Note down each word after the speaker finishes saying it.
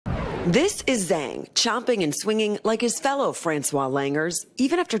This is Zhang, chomping and swinging like his fellow Francois Langurs,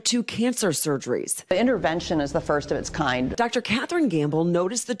 even after 2 cancer surgeries. The intervention is the first of its kind. Dr. Kathryn Gamble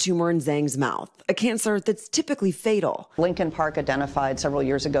noticed the tumor in Zhang's mouth, a cancer that's typically fatal. Lincoln Park identified several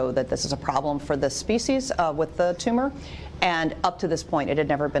years ago that this is a problem for the species with the tumor, and up to this point, it had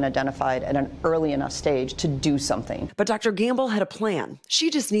never been identified at an early enough stage to do something. But Dr. Gamble had a plan.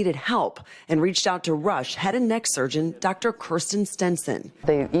 She just needed help and reached out to Rush head and neck surgeon Dr. Kerstin Stenson.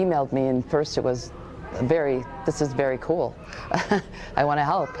 They emailed me, and first it was this is very cool. I want to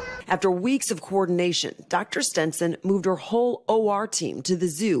help. After weeks of coordination, Dr. Stenson moved her whole OR team to the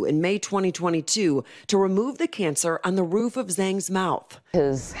zoo in May 2022 to remove the cancer on the roof of Zhang's mouth.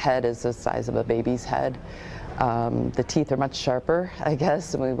 His head is the size of a baby's head. The teeth are much sharper, I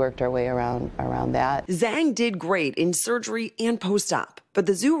guess, and we worked our way around that. Zhang did great in surgery and post-op, but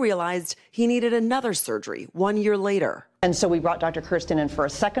the zoo realized he needed another surgery 1 year later. And so we brought Dr. Kerstin in for a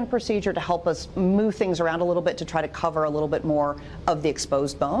second procedure to help us move things around a little bit to try to cover a little bit more of the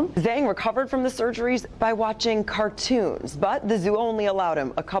exposed bone. Zhang recovered from the surgeries by watching cartoons, but the zoo only allowed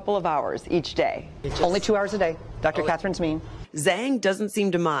him a couple of hours each day. Only 2 hours a day. Dr. Kathryn's mean. Zhang doesn't seem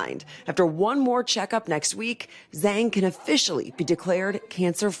to mind. After one more checkup next week, Zhang can officially be declared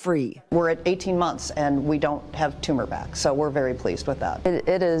cancer-free. We're at 18 months and we don't have tumor back, so we're very pleased with that.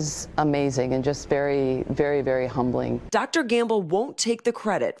 It is amazing and just very, very, very humbling. Dr. Gamble won't take the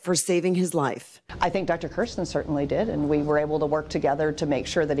credit for saving his life. I think Dr. Kerstin certainly did, and we were able to work together to make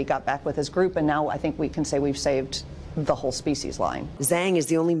sure that he got back with his group, and now I think we can say we've saved the whole species line. Zhang is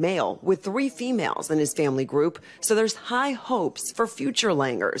the only male with 3 females in his family group, so there's high hopes for future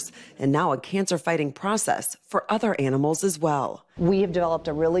Langurs, and now a cancer-fighting process for other animals as well. We have developed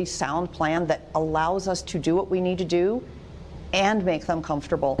a really sound plan that allows us to do what we need to do and make them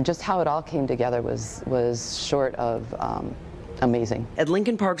comfortable. Just how it all came together was short of amazing. At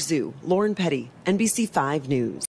Lincoln Park Zoo, Lauren Petty, NBC5 News.